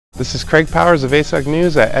This is Craig Powers of ASUG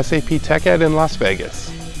News at SAP TechEd in Las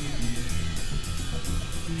Vegas.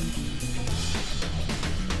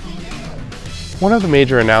 One of the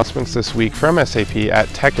major announcements this week from SAP at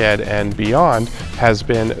TechEd and beyond has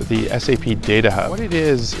been the SAP Data Hub. What it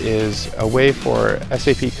is a way for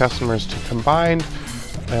SAP customers to combine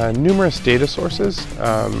numerous data sources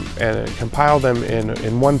and compile them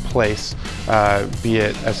in one place, be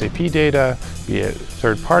it SAP data, be it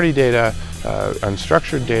third-party data,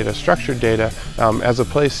 unstructured data, structured data, as a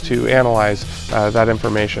place to analyze that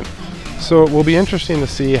information. So it will be interesting to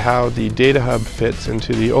see how the Data Hub fits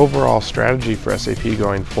into the overall strategy for SAP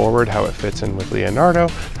going forward, how it fits in with Leonardo,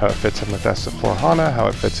 how it fits in with S4HANA, how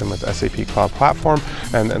it fits in with SAP Cloud Platform,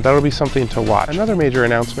 and that'll be something to watch. Another major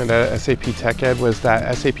announcement at SAP TechEd was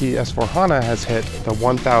that SAP S4HANA has hit the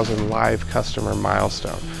 1,000 live customer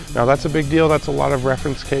milestone. Now that's a big deal. That's a lot of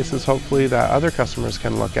reference cases, hopefully, that other customers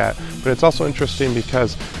can look at. But it's also interesting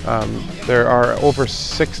because there are over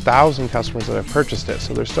 6,000 customers that have purchased it.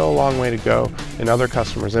 So there's still a long way to go in other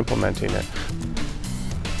customers implementing it.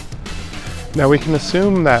 Now we can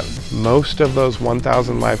assume that most of those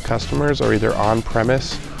 1,000 live customers are either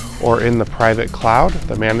on-premise or in the private cloud,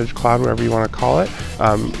 the managed cloud, whatever you want to call it,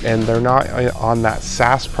 and they're not on that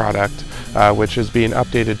SaaS product, which is being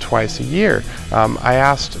updated twice a year. I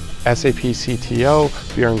asked SAP CTO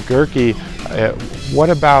Björn Gerke, what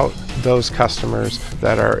about those customers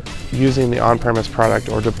that are using the on-premise product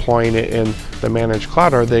or deploying it in the managed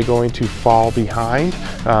cloud? Are they going to fall behind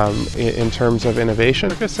in terms of innovation?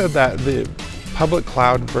 Like I said, that the public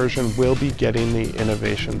cloud version will be getting the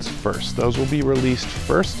innovations first. Those will be released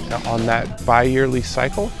first on that bi-yearly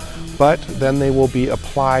cycle, but then they will be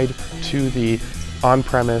applied to the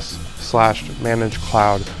on-premise / managed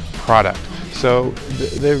cloud product. So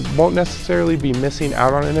they won't necessarily be missing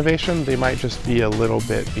out on innovation, they might just be a little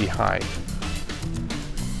bit behind.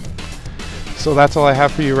 So that's all I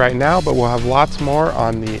have for you right now, but we'll have lots more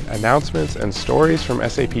on the announcements and stories from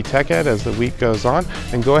SAP TechEd as the week goes on.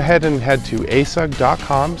 And go ahead and head to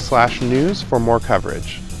asug.com/news for more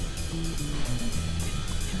coverage.